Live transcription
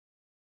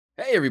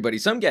Hey everybody,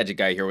 some gadget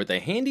guy here with a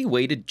handy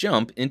way to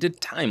jump into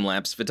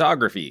time-lapse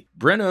photography.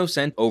 Brinno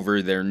sent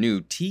over their new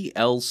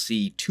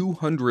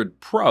TLC200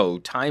 Pro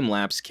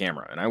time-lapse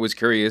camera, and I was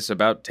curious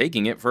about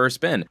taking it for a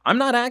spin. I'm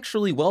not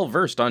actually well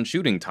versed on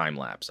shooting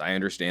time-lapse. I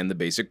understand the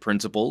basic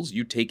principles.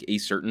 You take a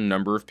certain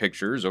number of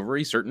pictures over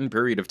a certain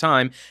period of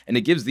time, and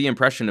it gives the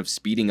impression of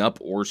speeding up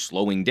or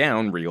slowing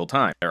down real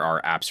time. There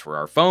are apps for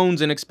our phones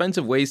and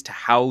expensive ways to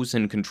house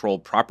and control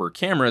proper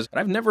cameras, but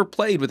I've never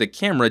played with a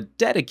camera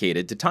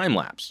dedicated to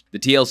time-lapse. The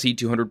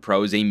TLC200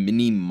 Pro is a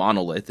mini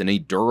monolith in a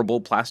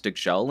durable plastic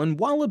shell, and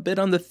while a bit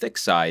on the thick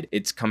side,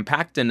 it's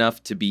compact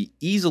enough to be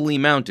easily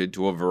mounted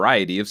to a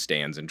variety of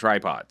stands and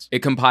tripods.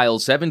 It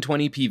compiles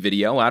 720p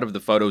video out of the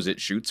photos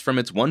it shoots from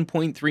its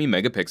 1.3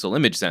 megapixel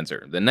image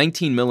sensor. The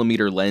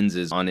 19mm lens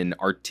is on an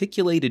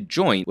articulated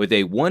joint with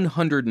a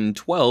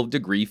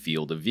 112-degree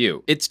field of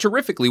view. It's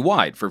terrifically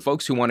wide for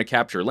folks who want to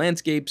capture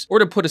landscapes or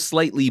to put a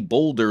slightly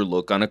bolder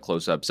look on a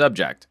close-up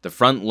subject. The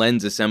front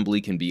lens assembly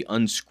can be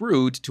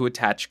unscrewed to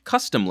attach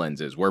custom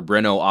lenses, where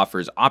Brinno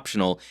offers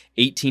optional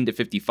 18 to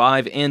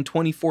 55 and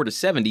 24 to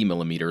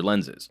 70mm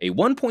lenses. A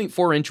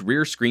 1.4-inch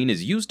rear screen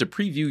is used to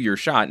preview your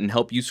shot and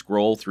help you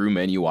scroll through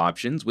menu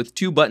options, with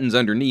two buttons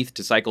underneath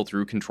to cycle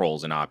through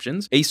controls and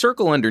options. A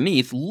circle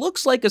underneath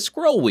looks like a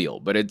scroll wheel,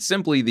 but it's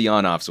simply the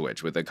on-off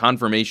switch with a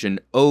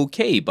confirmation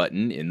OK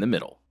button in the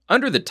middle.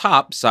 Under the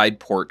top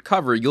side port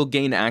cover, you'll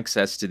gain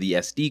access to the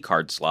SD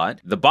card slot.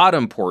 The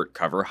bottom port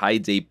cover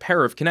hides a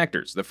pair of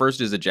connectors. The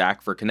first is a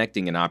jack for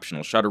connecting an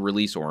optional shutter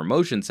release or a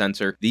motion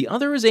sensor. The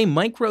other is a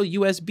micro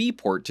USB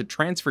port to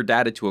transfer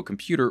data to a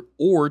computer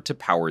or to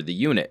power the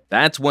unit.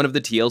 That's one of the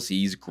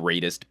TLC's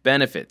greatest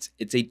benefits.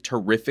 It's a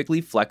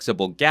terrifically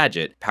flexible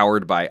gadget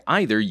powered by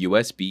either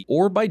USB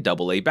or by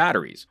AA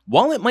batteries.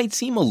 While it might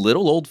seem a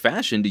little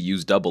old-fashioned to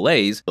use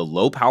AA's, the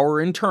low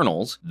power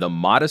internals, the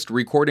modest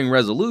recording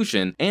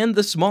resolution, and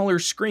the smaller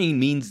screen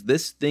means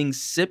this thing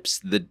sips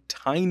the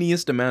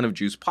tiniest amount of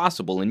juice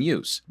possible in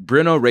use.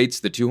 Brinno rates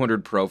the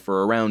 200 Pro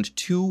for around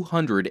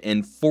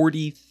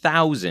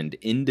 240,000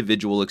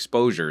 individual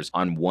exposures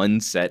on one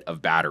set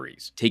of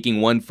batteries. Taking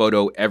one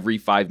photo every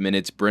 5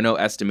 minutes, Brinno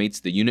estimates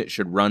the unit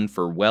should run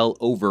for well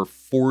over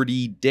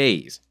 40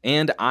 days.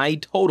 And I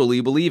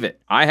totally believe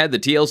it. I had the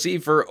TLC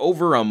for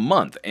over a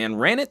month and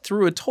ran it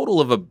through a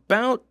total of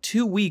about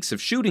 2 weeks of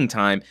shooting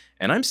time,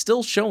 and I'm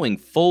still showing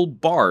full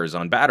bars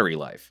on battery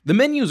life. The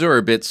menus are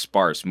a bit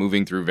sparse,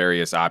 moving through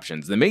various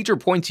options. The major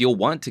points you'll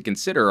want to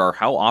consider are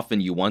how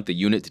often you want the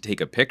unit to take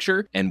a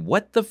picture and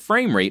what the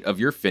frame rate of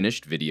your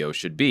finished video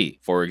should be.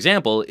 For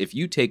example, if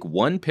you take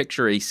one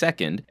picture a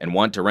second and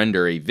want to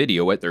render a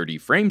video at 30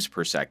 frames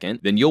per second,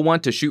 then you'll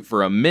want to shoot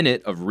for a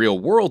minute of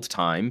real-world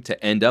time to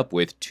end up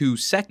with 2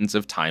 seconds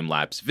of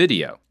time-lapse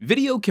video.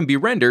 Video can be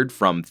rendered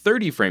from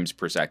 30 frames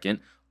per second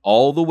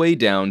all the way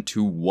down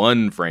to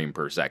 1 frame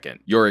per second.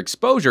 Your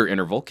exposure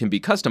interval can be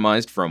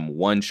customized from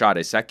 1 shot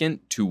a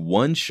second to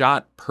 1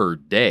 shot per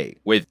day,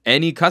 with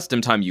any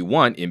custom time you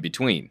want in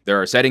between.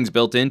 There are settings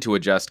built in to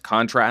adjust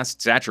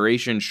contrast,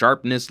 saturation,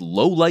 sharpness,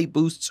 low light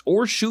boosts,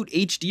 or shoot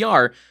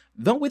HDR,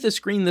 though with a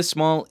screen this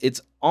small,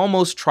 it's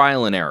almost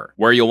trial and error,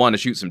 where you'll want to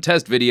shoot some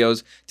test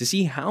videos to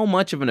see how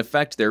much of an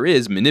effect there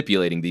is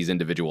manipulating these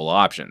individual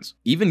options.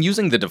 Even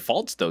using the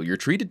defaults though, you're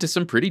treated to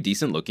some pretty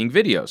decent looking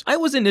videos. I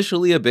was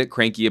initially a bit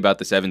cranky about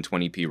the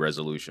 720p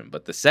resolution,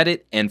 but the set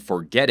it and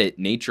forget it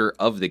nature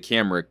of the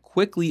camera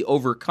quickly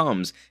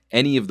overcomes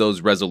any of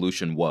those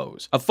resolution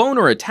woes. A phone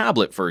or a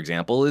tablet, for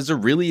example, is a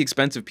really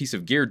expensive piece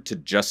of gear to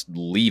just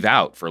leave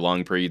out for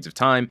long periods of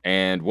time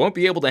and won't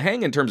be able to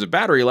hang in terms of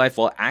battery life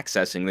while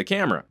accessing the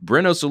camera.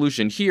 Brinno's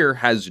solution here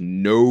has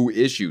no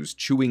issues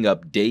chewing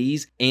up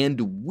days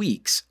and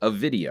weeks of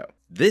video.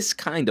 This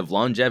kind of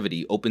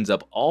longevity opens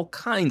up all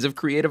kinds of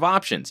creative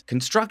options: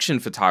 construction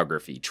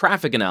photography,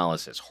 traffic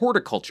analysis,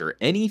 horticulture,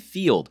 any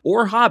field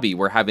or hobby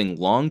where having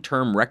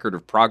long-term record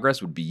of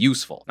progress would be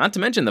useful. Not to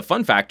mention the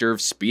fun factor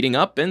of speeding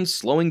up and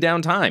slowing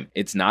down time.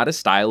 It's not a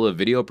style of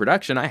video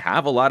production I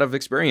have a lot of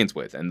experience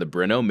with, and the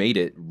Brinno made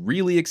it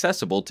really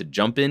accessible to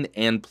jump in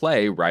and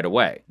play right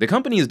away. The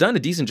company has done a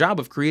decent job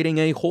of creating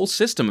a whole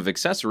system of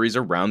accessories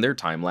around their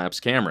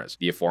time-lapse cameras.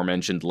 The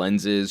aforementioned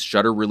lenses,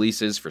 shutter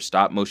releases for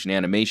stop-motion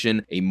animation,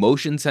 a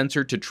motion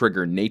sensor to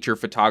trigger nature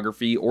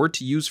photography or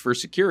to use for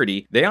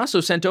security. They also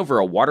sent over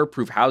a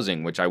waterproof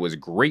housing, which I was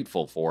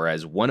grateful for,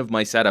 as one of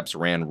my setups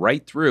ran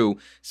right through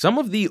some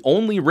of the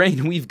only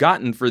rain we've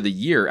gotten for the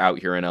year out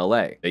here in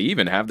LA. They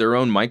even have their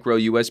own micro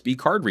USB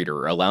card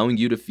reader, allowing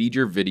you to feed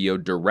your video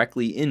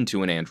directly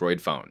into an Android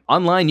phone.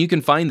 Online, you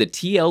can find the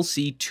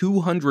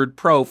TLC200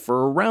 Pro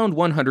for around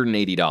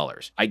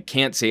 $180. I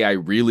can't say I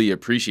really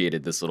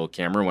appreciated this little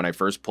camera when I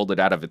first pulled it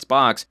out of its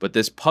box, but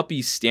this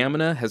puppy's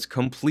stamina has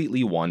completely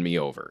completely won me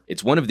over.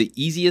 It's one of the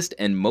easiest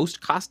and most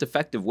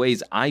cost-effective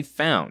ways I've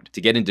found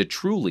to get into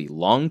truly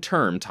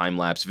long-term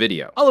time-lapse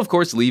video. I'll of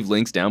course leave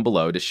links down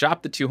below to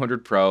shop the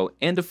 200 Pro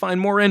and to find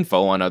more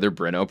info on other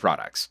Brinno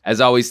products. As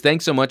always,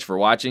 thanks so much for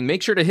watching.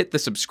 Make sure to hit the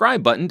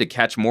subscribe button to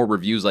catch more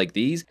reviews like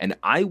these, and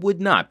I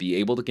would not be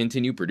able to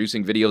continue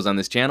producing videos on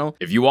this channel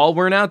if you all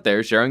weren't out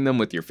there sharing them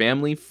with your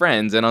family,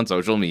 friends, and on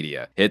social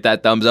media. Hit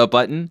that thumbs up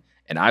button,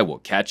 and I will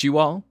catch you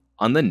all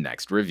on the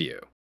next review.